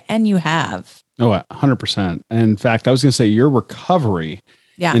 And you have. Oh, 100%. In fact, I was going to say your recovery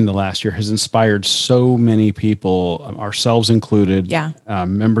Yeah. in the last year has inspired so many people, ourselves included, Yeah.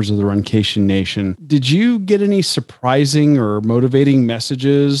 members of the Runcation Nation. Did you get any surprising or motivating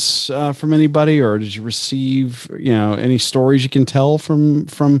messages from anybody, or did you receive, any stories you can tell from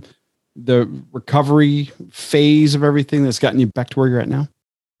the recovery phase of everything that's gotten you back to where you're at now?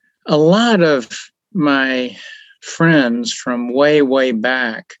 A lot of my friends from way, way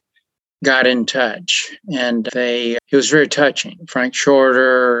back got in touch, and it was very touching. Frank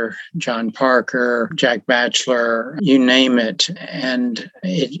Shorter, John Parker, Jack Batchelor, you name it. And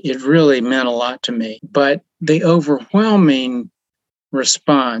it really meant a lot to me. But the overwhelming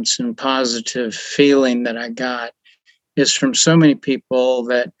response and positive feeling that I got is from so many people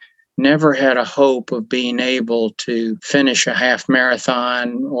that never had a hope of being able to finish a half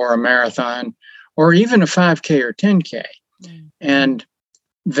marathon or a marathon or even a 5K or 10K. And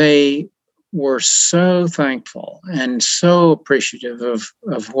they were so thankful and so appreciative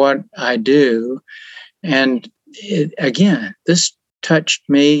of what I do. And again, this touched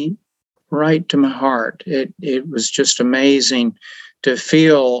me right to my heart. It was just amazing to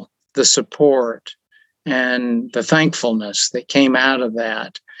feel the support and the thankfulness that came out of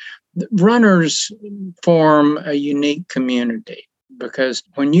that. Runners form a unique community, because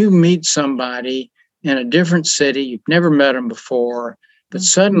when you meet somebody in a different city, you've never met them before, but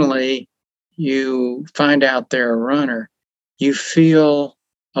suddenly you find out they're a runner, you feel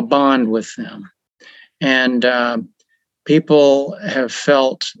a bond with them. And people have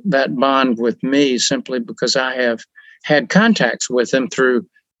felt that bond with me simply because I have had contacts with them through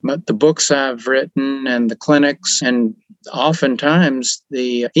the books I've written and the clinics, and oftentimes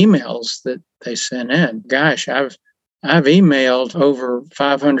the emails that they send in. Gosh, I've emailed over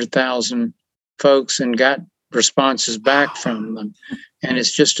 500,000 folks and got responses back from them. And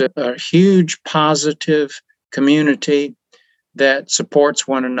it's just a huge positive community that supports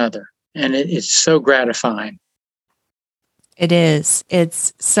one another. And it's so gratifying. It is.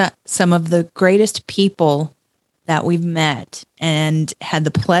 It's some of the greatest people that we've met and had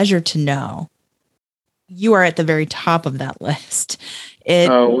the pleasure to know. You are at the very top of that list.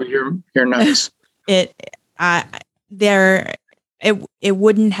 You're nice. It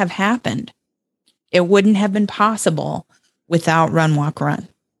wouldn't have happened. It wouldn't have been possible without Run, Walk, Run.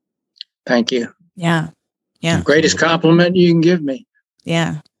 Thank you. Yeah. Yeah. Greatest compliment you can give me.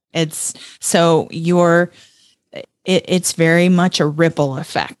 Yeah. It's very much a ripple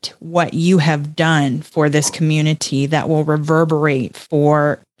effect, what you have done for this community that will reverberate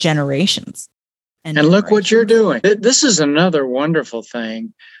for generations. And look what you're doing. This is another wonderful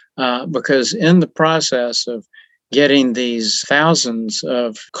thing, because in the process of getting these thousands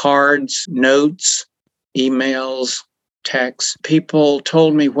of cards, notes, emails, texts, people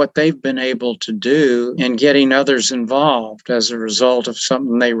told me what they've been able to do in getting others involved as a result of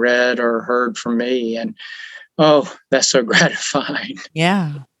something they read or heard from me. And oh, that's so gratifying.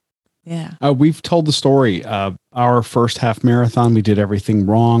 Yeah. Yeah. We've told the story of our first half marathon. We did everything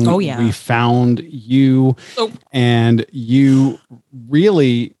wrong. Oh, yeah. We found you, and you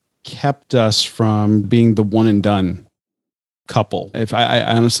really kept us from being the one and done couple. If I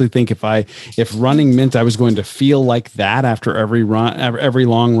honestly think if running meant I was going to feel like that after every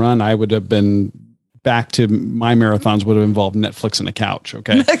long run, I would have been back to my marathons would have involved Netflix and a couch.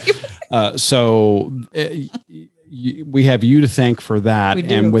 Okay. We have you to thank for that.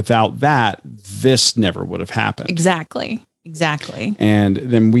 And without that, this never would have happened. Exactly. And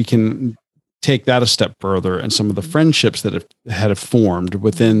then we can take that a step further, and some of the friendships that have formed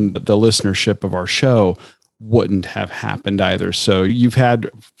within the listenership of our show wouldn't have happened either. So you've had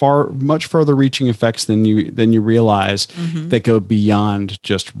much further reaching effects than you realize that go beyond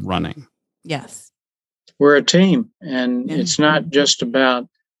just running. Yes. We're a team, and it's not just about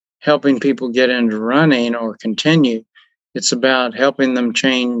helping people get into running or continue. It's about helping them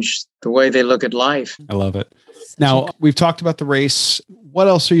change the way they look at life. I love it. Now, we've talked about the race. What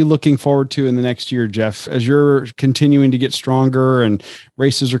else are you looking forward to in the next year, Jeff? As you're continuing to get stronger and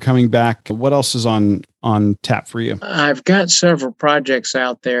races are coming back, what else is on tap for you? I've got several projects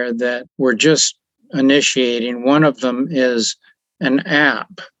out there that we're just initiating. One of them is an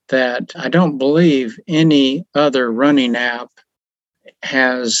app that I don't believe any other running app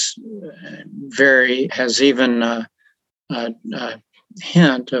has even a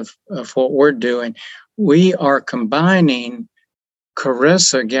hint of what we're doing. We are combining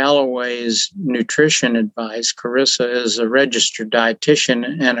Carissa Galloway's nutrition advice. Carissa is a registered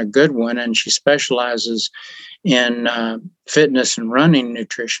dietitian and a good one, and she specializes in fitness and running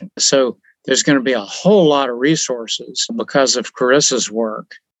nutrition. So there's going to be a whole lot of resources because of Carissa's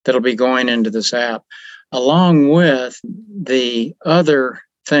work that'll be going into this app, along with the other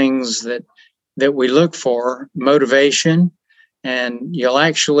things that we look for, motivation. And you'll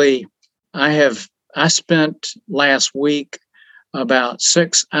actually, I spent last week about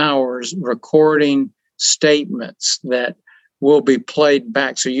 6 hours recording statements that will be played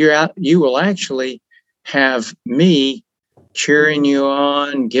back. So you will actually have me cheering you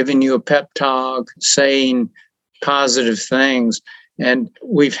on, giving you a pep talk, saying positive things. And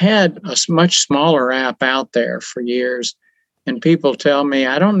we've had a much smaller app out there for years. And people tell me,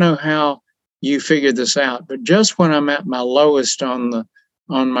 I don't know how you figured this out, but just when I'm at my lowest on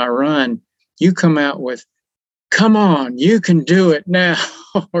my run, you come out with, come on, you can do it now,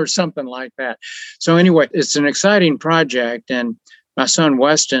 or something like that. So anyway, it's an exciting project, and my son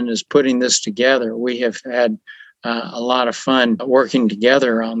Weston is putting this together. We have had a lot of fun working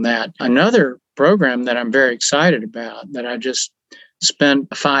together on that. Another program that I'm very excited about, that I just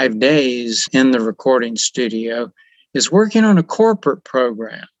spent 5 days in the recording studio, is working on a corporate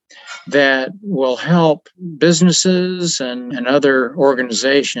program that will help businesses and other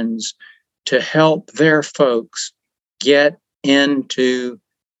organizations to help their folks get into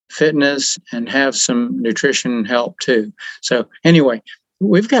fitness and have some nutrition help too. So anyway,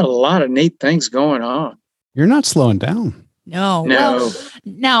 we've got a lot of neat things going on. You're not slowing down. No. No. Well,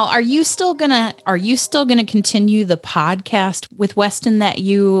 now, are you still gonna continue the podcast with Weston that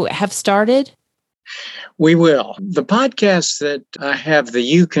you have started? We will. The podcast that I have, the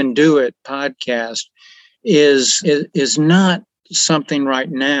You Can Do It podcast, is not something right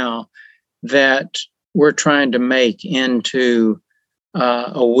now that we're trying to make into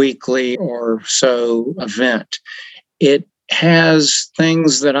a weekly or so event. It has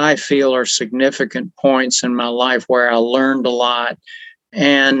things that I feel are significant points in my life where I learned a lot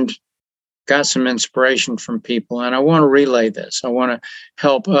and got some inspiration from people. And I want to relay this. I want to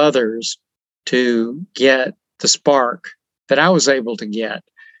help others to get the spark that I was able to get,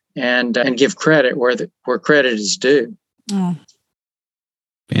 and give credit where credit is due. Oh.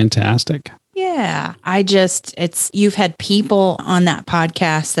 Fantastic. Yeah. You've had people on that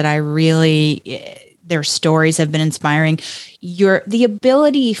podcast that I really, their stories have been inspiring. The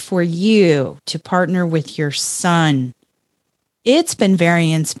ability for you to partner with your son, it's been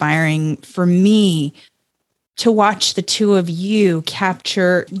very inspiring for me to watch the two of you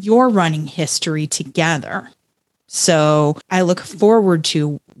capture your running history together. So I look forward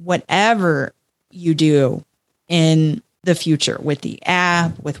to whatever you do in the future with the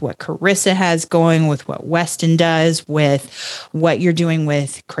app, with what Carissa has going, with what Weston does, with what you're doing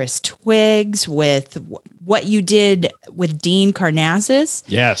with Chris Twiggs, with what you did with Dean Karnazes.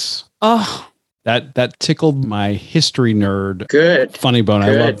 Yes. Oh, That tickled my history nerd. Good. Funny bone.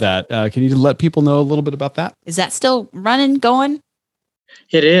 Good. I love that. Can you let people know a little bit about that? is that still running, going?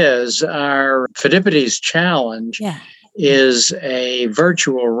 It is. Our Phidippides Challenge Yeah. is a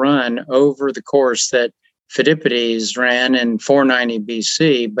virtual run over the course that Phidippides ran in 490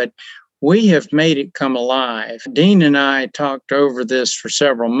 BC, but we have made it come alive. Dean and I talked over this for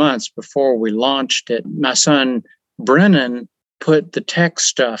several months before we launched it. My son, Brennan, put the tech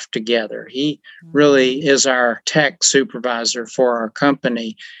stuff together. He really is our tech supervisor for our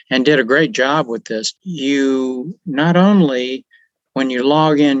company and did a great job with this. You not only, when you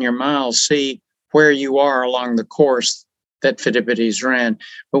log in your miles, see where you are along the course that Phidippides ran,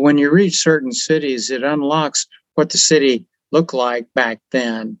 but when you reach certain cities, it unlocks what the city looked like back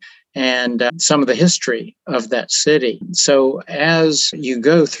then and some of the history of that city. So as you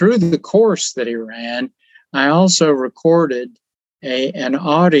go through the course that he ran, I also recorded an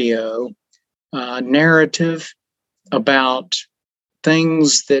audio narrative about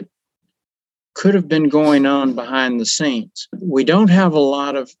things that could have been going on behind the scenes. We don't have a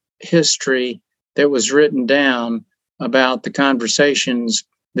lot of history that was written down about the conversations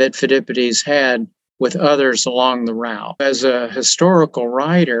that Phidippides had with others along the route. As a historical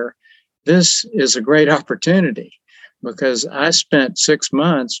writer, this is a great opportunity because I spent 6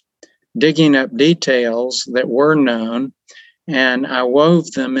 months digging up details that were known, and I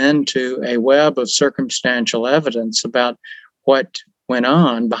wove them into a web of circumstantial evidence about what went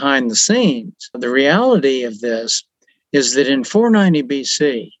on behind the scenes. The reality of this is that in 490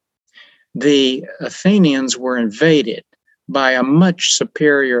 BC, the Athenians were invaded by a much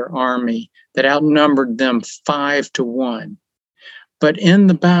superior army that outnumbered them 5-1. But in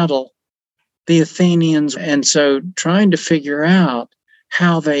the battle, the Athenians. And so trying to figure out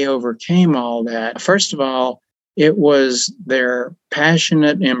how they overcame all that. First of all, it was their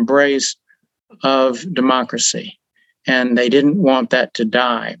passionate embrace of democracy. And they didn't want that to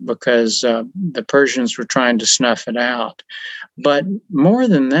die because the Persians were trying to snuff it out. But more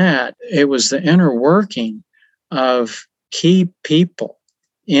than that, it was the inner working of key people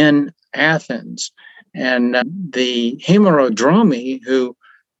in Athens. And the Hemerodromi, who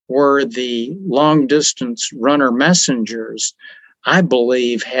were the long distance runner messengers, I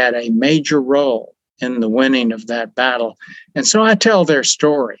believe had a major role in the winning of that battle. And so I tell their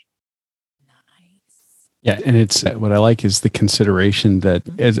story. Yeah, and it's what I like is the consideration that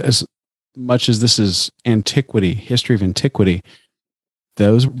as much as this is antiquity, history of antiquity,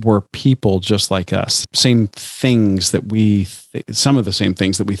 those were people just like us. Same things that some of the same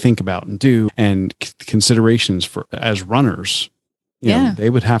things that we think about and do, and considerations for as runners. You know, they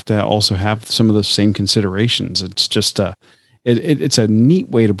would have to also have some of the same considerations. It's just it's a neat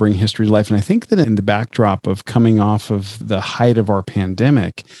way to bring history to life. And I think that in the backdrop of coming off of the height of our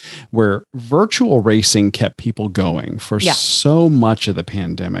pandemic, where virtual racing kept people going for so much of the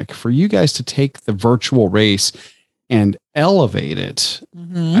pandemic, for you guys to take the virtual race and elevate it,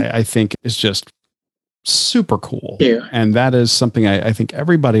 I think is just super cool. Yeah. And that is something I think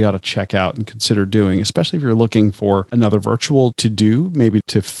everybody ought to check out and consider doing, especially if you're looking for another virtual to do, maybe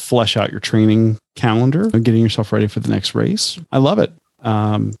to flesh out your training calendar and getting yourself ready for the next race. I love it.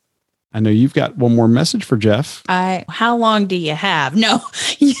 I know you've got one more message for Jeff. How long do you have? No,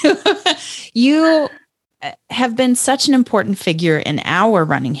 you have been such an important figure in our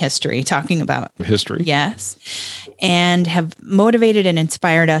running history, talking about history. Yes. And have motivated and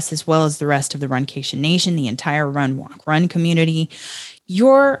inspired us, as well as the rest of the Runcation Nation, the entire Run, Walk, Run community.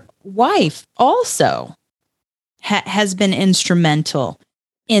 Your wife also has been instrumental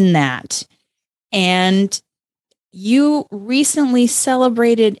in that. And you recently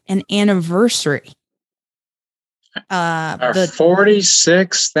celebrated an anniversary. Our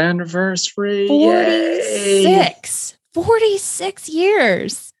 46th anniversary. 46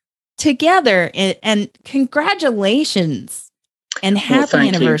 years together. And congratulations and happy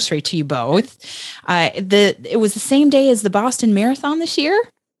anniversary to you both. It was the same day as the Boston Marathon this year.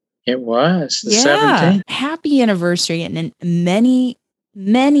 It was the 17th. Happy anniversary, and then many,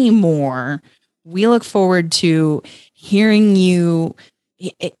 many more. We look forward to hearing you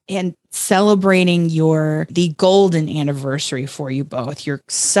and celebrating the golden anniversary for you both. You're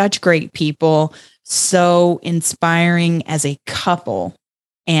such great people, so inspiring as a couple,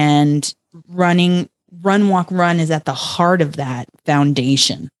 and Run, Walk, Run is at the heart of that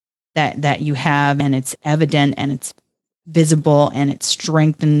foundation that you have, and it's evident and it's visible and it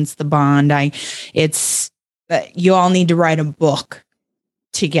strengthens the bond. You all need to write a book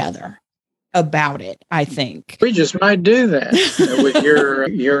together about it, I think. We just might do that with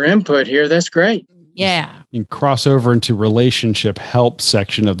your input here. That's great. Yeah. You can cross over into relationship help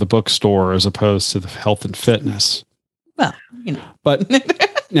section of the bookstore as opposed to the health and fitness. Well, But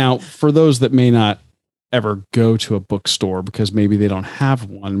now, for those that may not ever go to a bookstore because maybe they don't have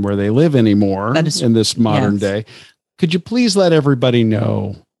one where they live anymore in this modern day, could you please let everybody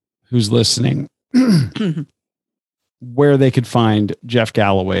know who's listening where they could find Jeff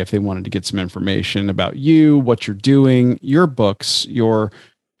Galloway if they wanted to get some information about you, what you're doing, your books,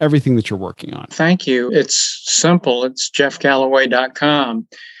 everything that you're working on? Thank you. It's simple. It's jeffgalloway.com,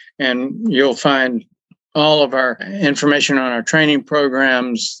 and you'll find all of our information on our training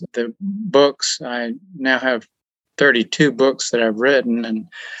programs, the books. I now have 32 books that I've written, and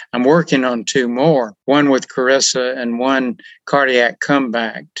I'm working on 2 more, one with Carissa and one cardiac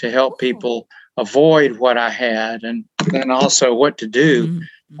comeback, to help people avoid what I had, and then also what to do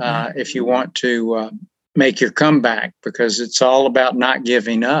if you want to make your comeback, because it's all about not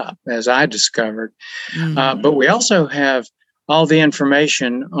giving up, as I discovered. But we also have all the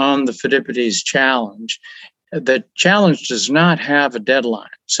information on the Pheidippides Challenge. The challenge does not have a deadline,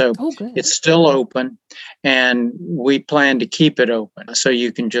 so it's still open, and we plan to keep it open. So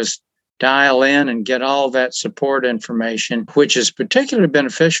you can just dial in and get all that support information, which is particularly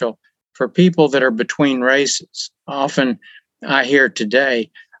beneficial for people that are between races. Often I hear today,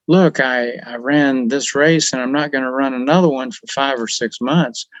 look, I ran this race and I'm not going to run another one for 5 or 6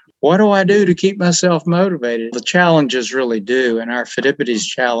 months. What do I do to keep myself motivated? The challenges really do. And our Pheidippides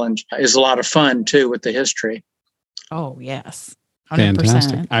Challenge is a lot of fun too with the history. Oh, yes. 100%.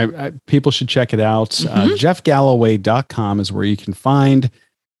 Fantastic. People should check it out. JeffGalloway.com is where you can find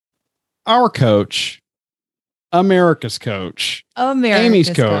our coach, America's coach, Amy's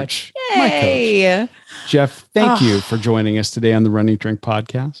coach, my coach. Jeff, thank you for joining us today on the Run, Eat, Drink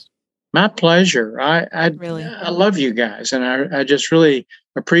podcast. My pleasure. I Really. love you guys, and I just really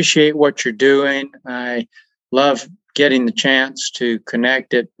appreciate what you're doing. I love getting the chance to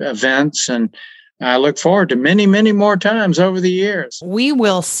connect at events, and I look forward to many, many more times over the years. We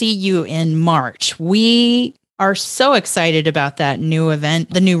will see you in March. We are so excited about that new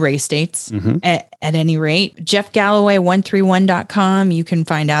event, the new race dates. At any rate, JeffGalloway131.com. You can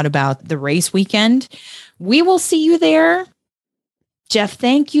find out about the race weekend. We will see you there. Jeff,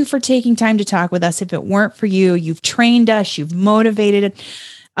 thank you for taking time to talk with us. If it weren't for you, you've trained us, you've motivated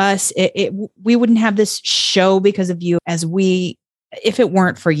us. We wouldn't have this show because of you. If it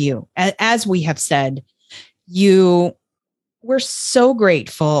weren't for you, as we have said, we're so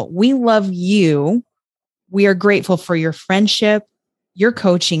grateful. We love you. We are grateful for your friendship, your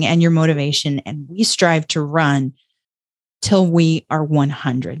coaching, and your motivation. And we strive to run till we are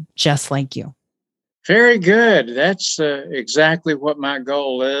 100, just like you. Very good. That's exactly what my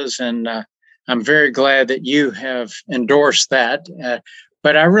goal is. And I'm very glad that you have endorsed that.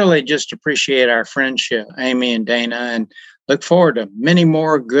 But I really just appreciate our friendship, Amy and Dana, and look forward to many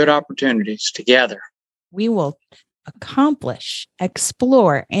more good opportunities together. We will accomplish,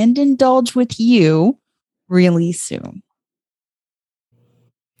 explore, and indulge with you really soon.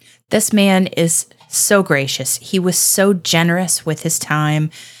 This man is so gracious. He was so generous with his time.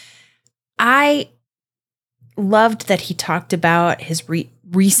 I loved that he talked about his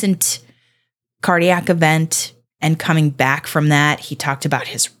recent cardiac event and coming back from that. He talked about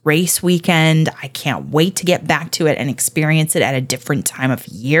his race weekend. I can't wait to get back to it and experience it at a different time of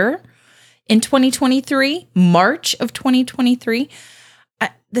year in 2023, March of 2023.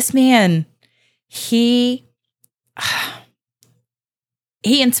 This man, he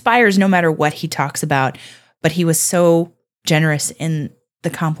inspires no matter what he talks about, but he was so generous in the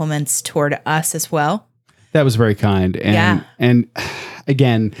compliments toward us as well. That was very kind. And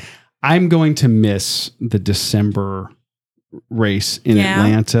again, I'm going to miss the December race in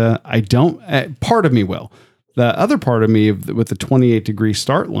Atlanta. I don't, part of me will. The other part of me with the 28-degree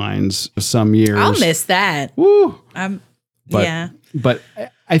start lines some years. I'll miss that. Woo. But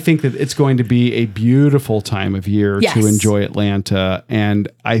I think that it's going to be a beautiful time of year to enjoy Atlanta. And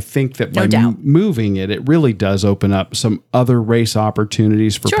I think that by moving it really does open up some other race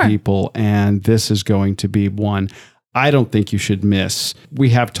opportunities for people. And this is going to be one I don't think you should miss.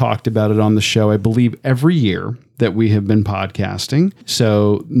 We have talked about it on the show, I believe, every year that we have been podcasting.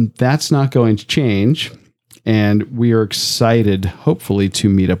 So that's not going to change. And we are excited, hopefully, to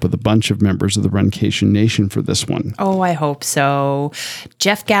meet up with a bunch of members of the Runcation Nation for this one. Oh, I hope so.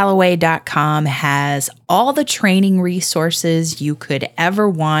 JeffGalloway.com has all the training resources you could ever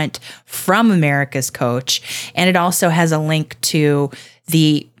want from America's Coach. And it also has a link to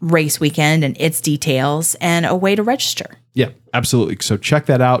the race weekend and its details and a way to register. Yeah, absolutely. So check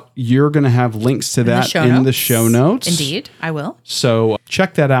that out. You're going to have links to that in the show notes. Indeed, I will. So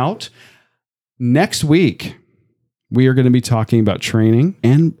check that out. Next week, we are going to be talking about training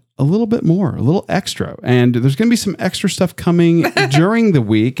and a little bit more, a little extra. And there's going to be some extra stuff coming during the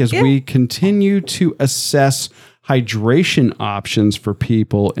week as we continue to assess hydration options for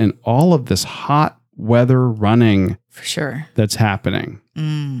people in all of this hot weather running. For sure. That's happening.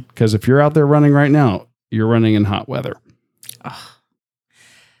 Because if you're out there running right now, you're running in hot weather. Oh.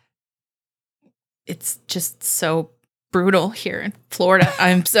 It's just so brutal here in Florida.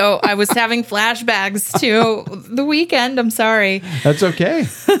 I was having flashbacks to the weekend. I'm sorry. That's okay.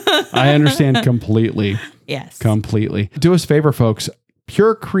 I understand completely. Yes. Completely. Do us a favor, folks.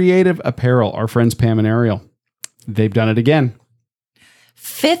 Pure Creative Apparel, our friends Pam and Ariel, they've done it again.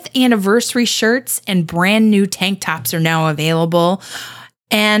 5th anniversary shirts and brand new tank tops are now available.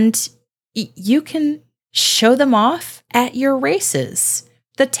 And you can show them off at your races.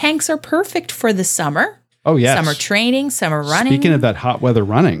 The tanks are perfect for the summer. Oh, yes. Summer training, summer running. Speaking of that hot weather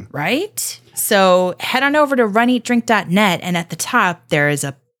running. Right? So head on over to runeatdrink.net, and at the top, there is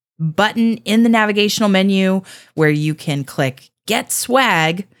a button in the navigational menu where you can click Get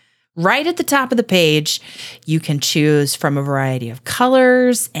Swag. Right at the top of the page, you can choose from a variety of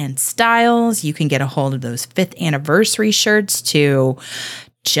colors and styles. You can get a hold of those 5th anniversary shirts to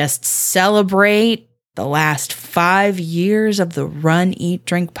just celebrate the last 5 years of the Run, Eat,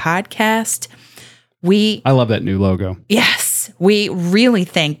 Drink podcast. I love that new logo. Yes. We really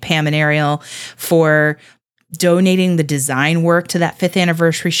thank Pam and Ariel for donating the design work to that 5th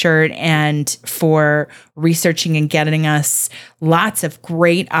anniversary shirt and for researching and getting us lots of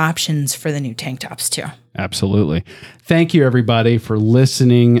great options for the new tank tops too. Absolutely. Thank you, everybody, for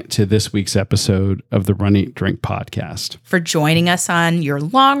listening to this week's episode of the Run, Eat, Drink podcast. For joining us on your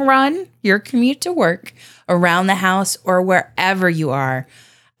long run, your commute to work, around the house, or wherever you are.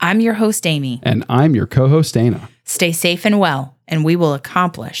 I'm your host, Amy. And I'm your co-host, Dana. Stay safe and well, and we will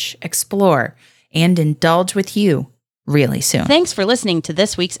accomplish, explore, and indulge with you really soon. Thanks for listening to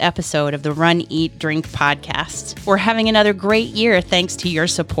this week's episode of the Run, Eat, Drink podcast. We're having another great year thanks to your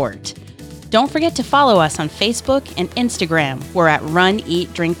support. Don't forget to follow us on Facebook and Instagram. We're at Run,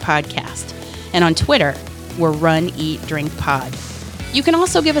 Eat, Drink Podcast. And on Twitter, we're Run, Eat, Drink Pod. You can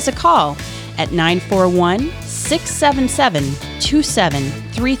also give us a call at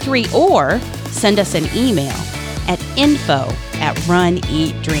 941-677-2733 or send us an email at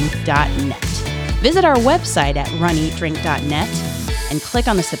info@runeatdrink.net. Visit our website at runeatdrink.net and click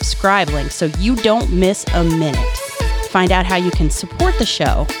on the subscribe link so you don't miss a minute. Find out how you can support the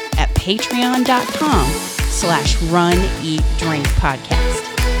show at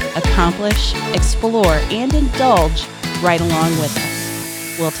patreon.com/runeatdrinkpodcast. Accomplish, explore, and indulge right along with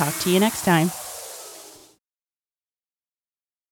us. We'll talk to you next time.